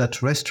go to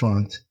that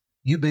restaurant,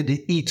 you better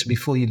eat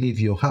before you leave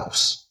your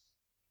house.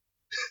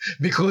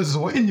 Because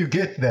when you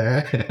get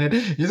there,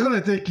 it's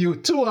going to take you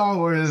 2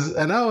 hours,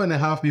 an hour and a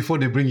half before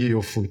they bring you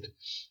your food.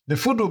 The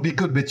food will be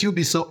good, but you'll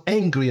be so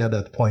angry at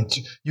that point.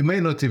 You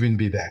may not even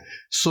be there.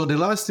 So the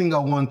last thing I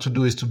want to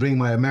do is to bring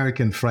my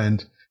American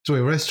friend to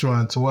a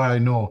restaurant where I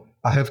know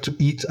I have to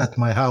eat at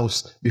my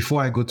house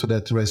before I go to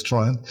that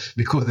restaurant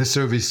because the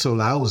service is so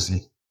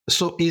lousy.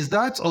 So is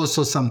that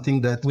also something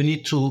that we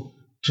need to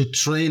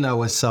train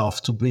ourselves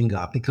to bring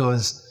up?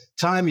 Because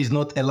time is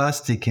not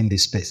elastic in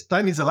this space.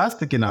 Time is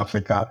elastic in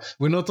Africa.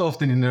 We're not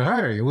often in a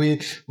hurry.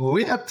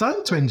 We have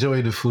time to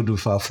enjoy the food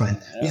with our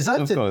friends. Is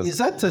that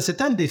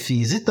c'est un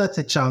défi? Is that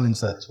a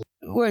challenge?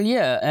 Well,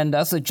 yeah, and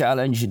that's a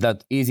challenge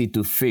that's easy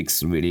to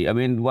fix, really. I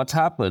mean, what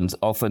happens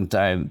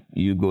oftentimes,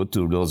 you go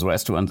to those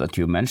restaurants that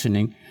you're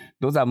mentioning,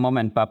 those are mom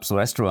and pop's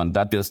restaurants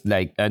that just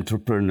like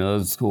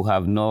entrepreneurs who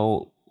have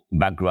no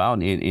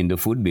background in the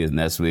food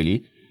business,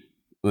 really,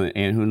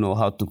 and who know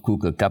how to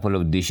cook a couple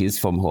of dishes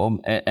from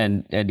home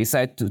and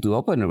decide to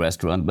open a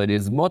restaurant. But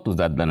it's more to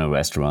that than a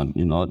restaurant.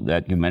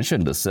 That you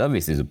mentioned, the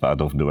service is a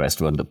part of the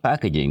restaurant, the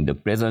packaging, the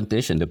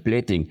presentation, the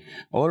plating,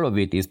 all of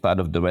it is part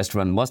of the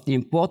restaurant. Most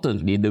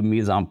importantly, the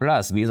mise en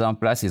place. Mise en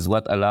place is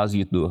what allows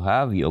you to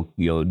have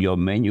your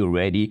menu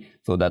ready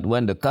so that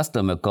when the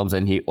customer comes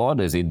and he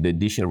orders it, the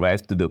dish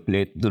arrives to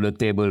the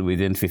table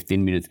within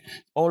 15 minutes.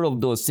 All of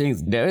those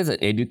things, there is an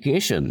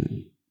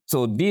education.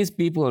 So these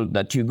people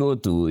that you go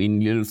to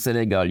in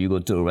Senegal, you go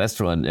to a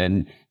restaurant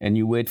and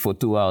you wait for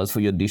 2 hours for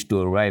your dish to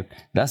arrive.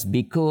 That's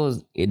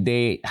because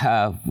they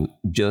have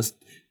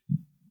just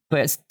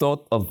first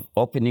thought of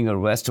opening a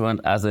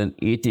restaurant as an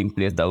eating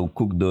place that will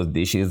cook those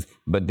dishes,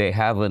 but they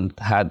haven't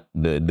had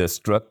the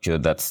structure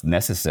that's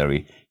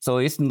necessary. So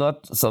it's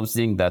not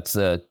something that's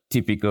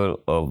typical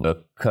of a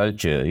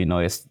culture.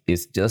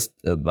 It's just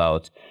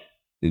about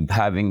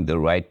having the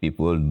right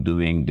people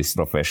doing this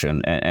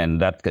profession, and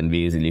that can be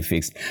easily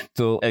fixed.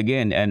 So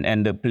again,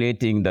 and the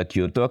plating that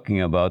you're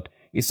talking about,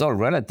 it's all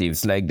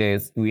relatives. Like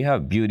we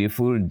have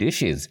beautiful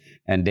dishes,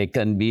 and they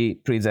can be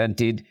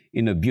presented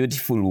in a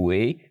beautiful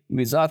way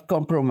without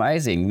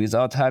compromising,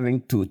 without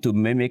having to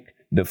mimic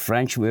the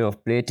French way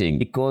of plating.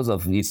 Because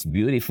of these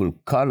beautiful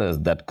colors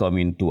that come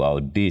into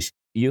our dish,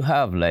 you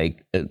have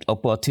like an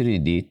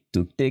opportunity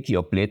to take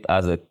your plate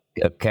as a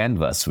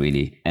canvas,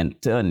 really,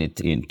 and turn it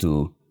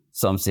into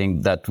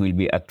something that will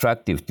be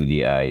attractive to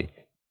the eye.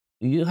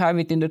 You have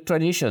it in the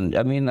tradition.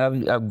 I mean,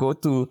 I go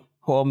to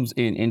homes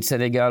in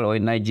Senegal or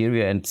in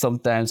Nigeria, and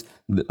sometimes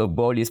a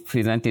bowl is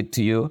presented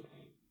to you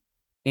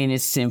in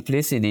its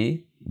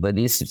simplicity, but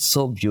it's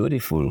so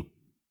beautiful.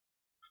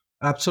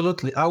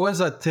 Absolutely. I was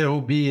at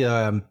Terubi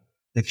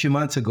a few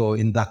months ago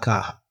in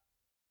Dakar,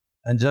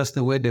 and just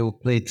the way they will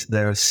plate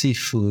their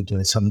seafood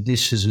and some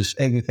dishes with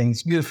everything,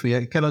 it's beautiful.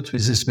 I cannot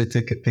resist but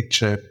take a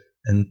picture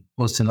and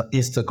post it on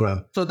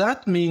Instagram. So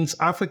that means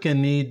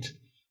African need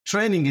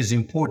training is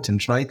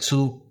important, right?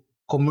 To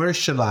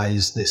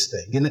commercialize this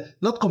thing. And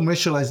not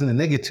commercialize in a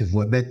negative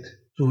way, but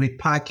to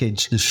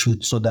repackage the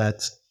food so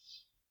that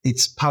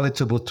it's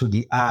palatable to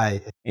the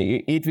eye.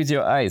 You eat with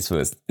your eyes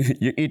first.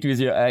 You eat with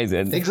your eyes.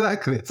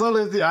 Exactly. It's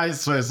always the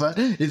eyes first. Right?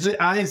 It's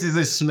the eyes, is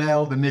the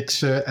smell, the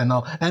mixture, and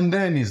all. And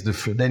then is the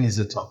food, then is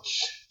the top.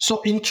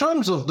 So in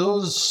terms of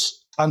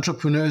those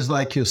entrepreneurs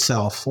like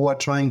yourself who are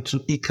trying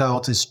to eke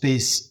out a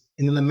space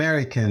in an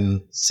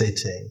American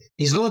setting,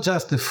 it's not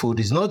just the food,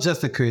 it's not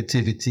just the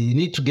creativity. You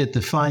need to get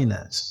the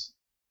finance.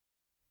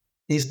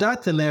 Is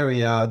that an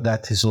area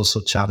that is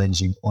also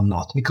challenging or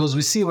not? Because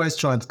we see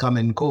restaurants come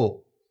and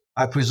go.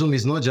 I presume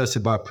it's not just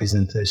about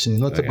presentation,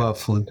 it's not about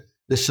food.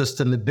 The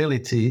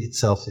sustainability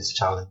itself is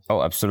challenging.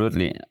 Oh,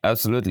 absolutely.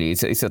 Absolutely.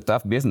 It's a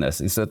tough business.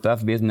 It's a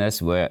tough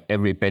business where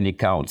every penny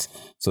counts.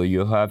 So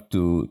you have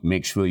to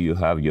make sure you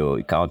have your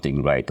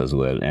accounting right as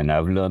well. And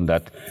I've learned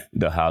that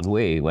the hard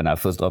way. When I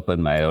first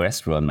opened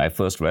my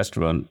first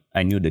restaurant,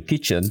 I knew the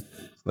kitchen,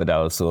 but I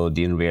also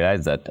didn't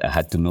realize that I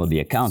had to know the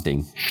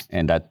accounting.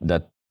 And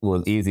that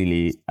was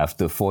easily,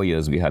 after 4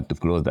 years, we had to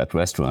close that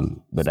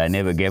restaurant. But I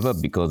never gave up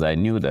because I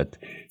knew that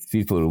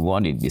people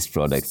wanted this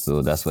product.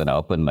 So that's when I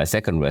opened my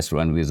second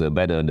restaurant with a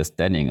better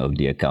understanding of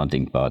the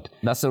accounting part.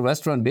 That's a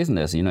restaurant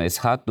business. You know, it's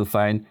hard to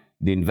find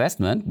the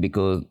investment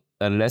because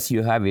unless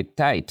you have it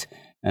tight,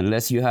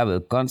 unless you have a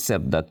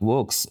concept that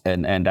works,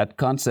 and that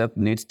concept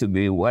needs to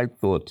be well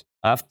thought.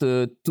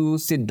 After 2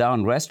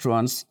 sit-down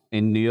restaurants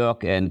in New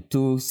York and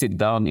 2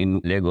 sit-down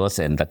in Lagos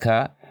and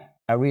Dakar,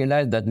 I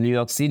realized that New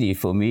York City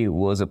for me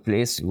was a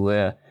place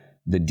where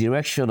the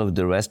direction of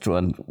the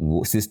restaurant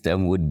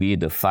system would be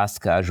the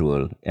fast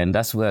casual. And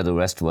that's where the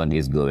restaurant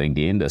is going,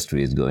 the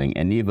industry is going.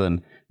 And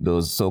even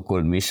those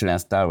so-called Michelin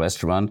star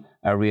restaurants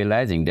are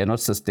realizing they're not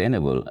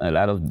sustainable. A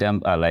lot of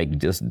them are like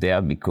just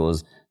there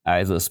because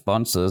either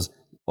sponsors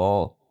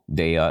or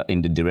they are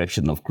in the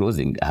direction of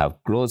closing. I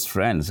have close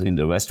friends in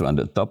the restaurant,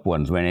 the top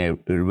ones. Rene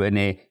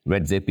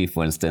Redzepi,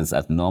 for instance,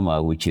 at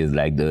Norma, which is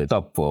like the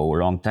top for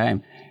a long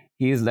time,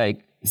 he's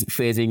like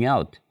phasing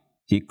out.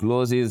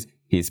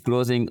 He's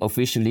closing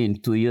officially in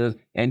 2 years,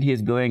 and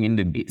he's going in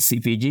the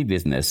CPG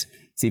business.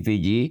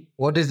 CPG.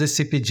 What is the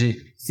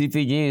CPG?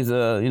 CPG is,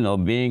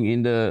 being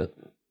in the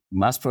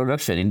mass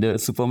production, in the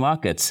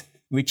supermarkets,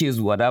 which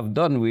is what I've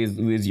done with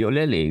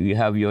Yolele. We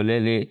have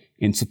Yolele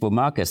in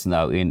supermarkets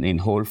now, in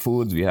Whole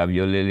Foods. We have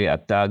Yolele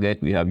at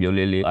Target. We have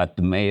Yolele at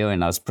Mayo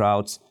and at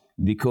Sprouts,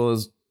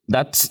 because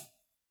that's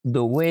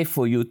the way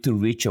for you to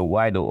reach a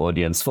wider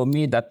audience. For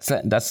me,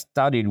 that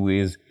started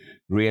with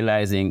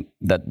realizing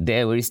that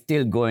there is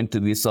still going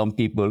to be some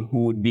people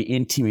who would be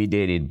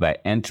intimidated by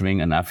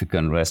entering an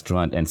African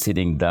restaurant and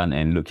sitting down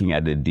and looking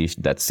at a dish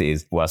that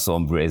says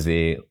poisson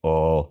braisé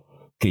or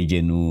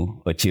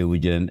kijenu or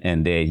chewujan,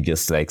 and they're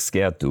just like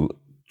scared to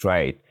try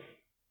it.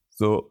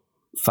 So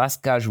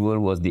fast casual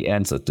was the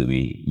answer to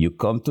me. You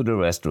come to the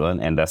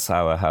restaurant, and that's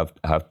how I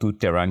have 2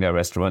 Teranga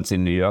restaurants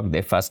in New York.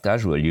 They're fast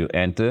casual. You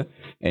enter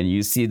and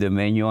you see the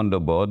menu on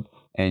the board,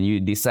 and you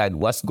decide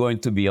what's going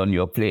to be on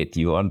your plate.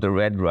 You want the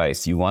red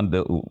rice, you want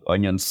the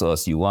onion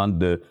sauce, you want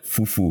the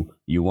fufu,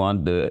 you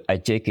want the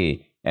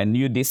acheke, and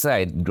you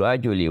decide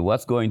gradually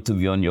what's going to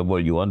be on your bowl.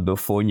 You want the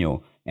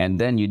fonio, and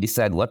then you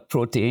decide what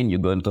protein you're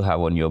going to have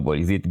on your bowl.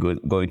 Is it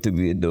going to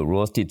be the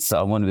roasted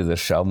salmon with a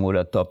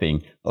shawarma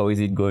topping, or is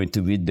it going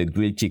to be the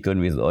grilled chicken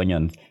with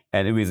onions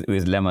and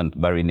with lemon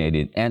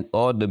marinated, and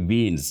all the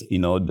beans,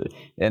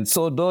 and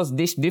so those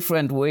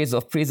different ways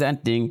of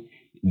presenting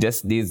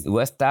just this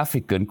West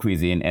African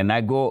cuisine. And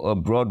I go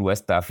abroad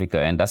West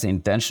Africa, and that's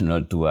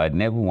intentional too. I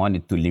never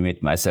wanted to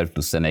limit myself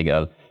to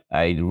Senegal.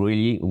 I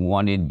really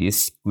wanted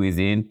this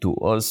cuisine to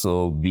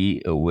also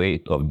be a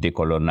way of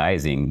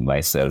decolonizing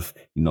myself.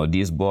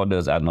 These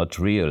borders are not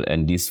real,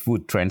 and this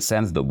food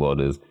transcends the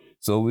borders.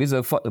 So with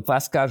a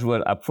fast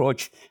casual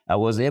approach, I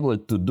was able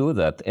to do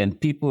that, and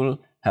people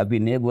have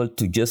been able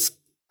to just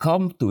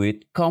come to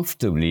it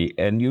comfortably.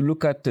 And you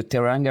look at the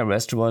Teranga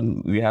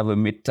restaurant, we have a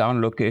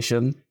Midtown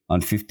location on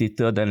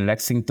 53rd and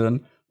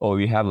Lexington, or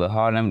we have a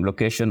Harlem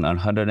location on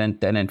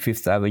 110 and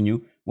 5th Avenue.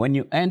 When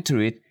you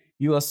enter it,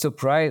 you are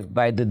surprised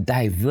by the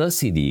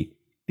diversity.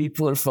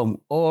 People from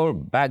all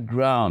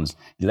backgrounds,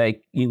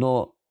 like,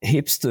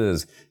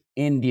 hipsters,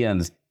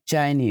 Indians,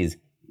 Chinese,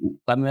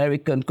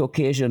 American,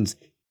 Caucasians,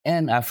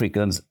 and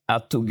Africans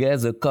are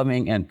together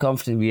coming and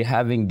comfortably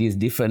having these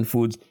different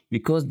foods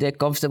because they're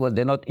comfortable,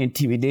 they're not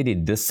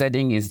intimidated. The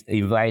setting is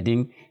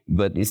inviting,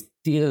 but it's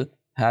still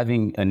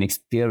having an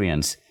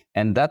experience.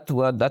 And that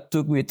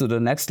took me to the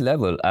next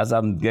level. As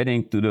I'm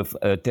getting to the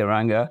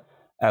Teranga,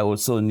 I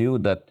also knew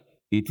that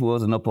it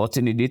was an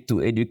opportunity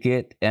to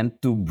educate and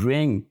to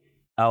bring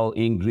our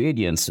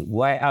ingredients.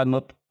 Why are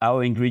not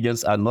our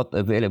ingredients are not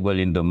available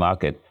in the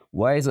market?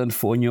 Why isn't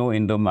fonio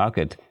in the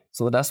market?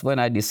 So that's when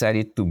I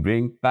decided to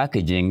bring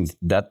packaging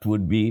that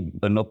would be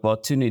an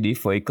opportunity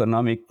for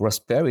economic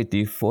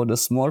prosperity for the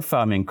small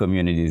farming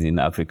communities in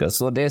Africa.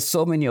 So there's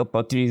so many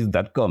opportunities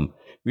that come.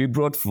 We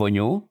brought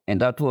fonio, and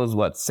that was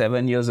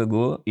 7 years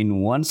ago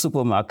in one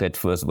supermarket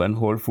first when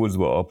Whole Foods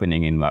were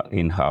opening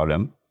in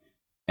Harlem.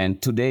 And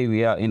today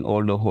we are in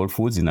all the Whole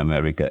Foods in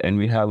America, and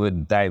we have a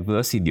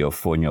diversity of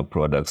fonio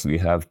products. We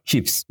have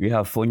chips, we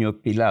have fonio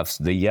pilafs,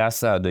 the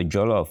yassa, the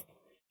jollof.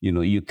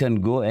 You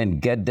can go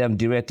and get them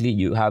directly.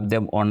 You have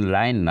them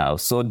online now.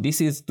 So this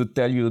is to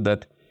tell you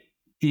that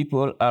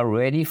people are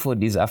ready for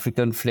these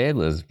African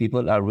flavors.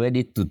 People are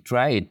ready to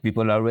try it.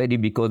 People are ready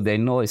because they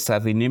know it's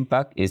having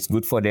impact. It's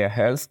good for their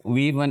health.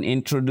 We even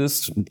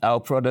introduced our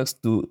products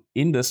to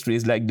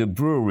industries like the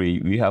brewery.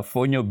 We have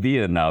fonio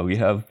beer now. We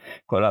have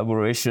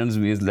collaborations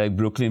with like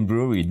Brooklyn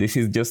Brewery. This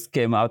is just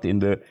came out in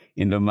the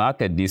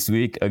market this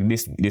week,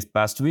 this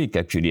past week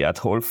actually at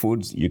Whole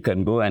Foods. You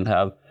can go and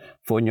have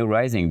fonio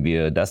rising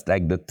beer. That's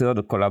like the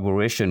third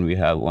collaboration we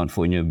have on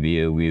fonio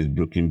beer with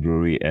Brooklyn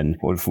Brewery and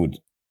Whole Foods.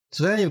 It's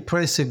very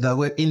impressive that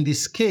we're in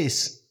this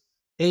case.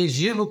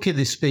 As you look at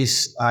the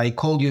space, I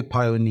call you a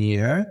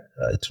pioneer,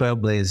 a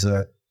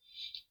trailblazer.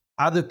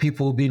 Other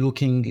people will be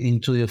looking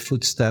into your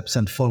footsteps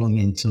and following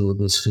into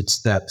those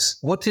footsteps.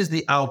 What is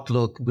the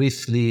outlook,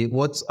 briefly?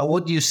 What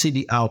do you see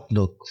the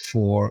outlook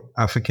for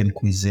African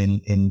cuisine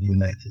in the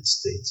United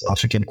States?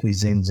 African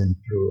cuisines in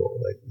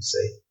plural, like we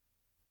say.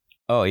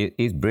 Oh,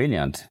 it's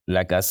brilliant.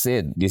 Like I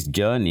said, this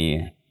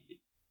journey,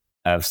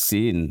 I've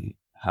seen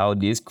how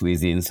these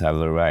cuisines have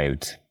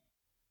arrived.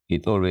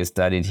 It always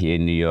started here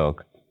in New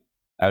York.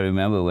 I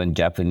remember when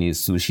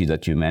Japanese sushi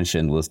that you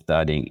mentioned was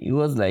starting. It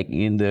was like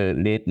in the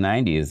late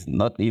 90s,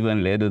 not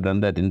even later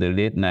than that, in the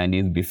late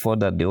 90s. Before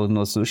that, there was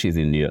no sushis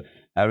in New York.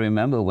 I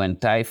remember when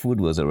Thai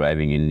food was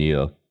arriving in New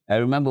York. I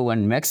remember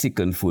when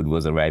Mexican food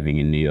was arriving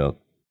in New York.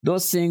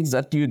 Those things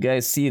that you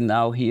guys see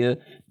now here,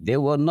 they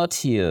were not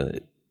here.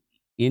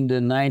 In the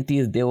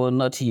 90s, they were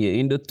not here.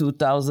 In the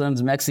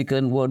 2000s,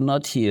 Mexican were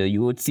not here.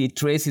 You would see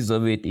traces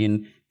of it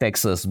in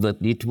Texas, but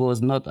it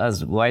was not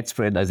as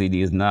widespread as it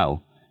is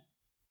now.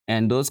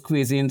 And those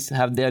cuisines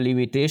have their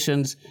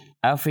limitations.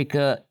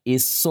 Africa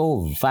is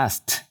so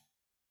vast,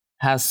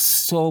 has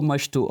so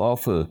much to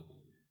offer,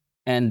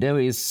 and there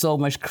is so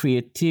much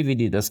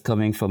creativity that's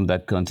coming from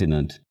that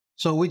continent.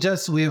 So we've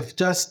just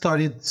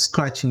started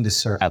scratching the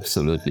surface.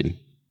 Absolutely.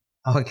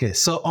 Okay,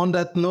 so on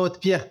that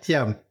note, Pierre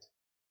Thiam,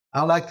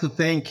 I'd like to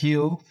thank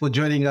you for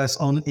joining us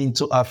on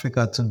Into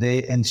Africa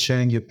today and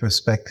sharing your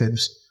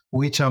perspectives,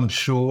 which I'm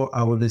sure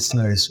our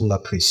listeners will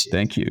appreciate.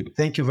 Thank you.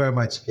 Thank you very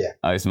much, Pierre.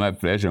 It's my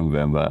pleasure,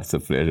 Mvemba. It's a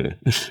pleasure.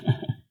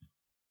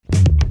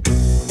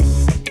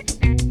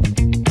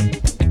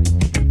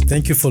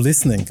 Thank you for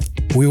listening.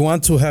 We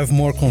want to have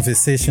more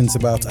conversations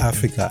about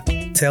Africa.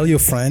 Tell your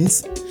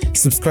friends.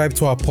 Subscribe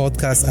to our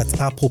podcast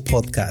at Apple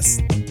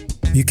Podcasts.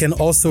 You can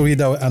also read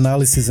our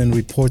analysis and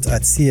reports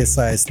at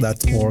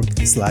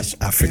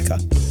csis.org/Africa.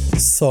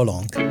 So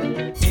long.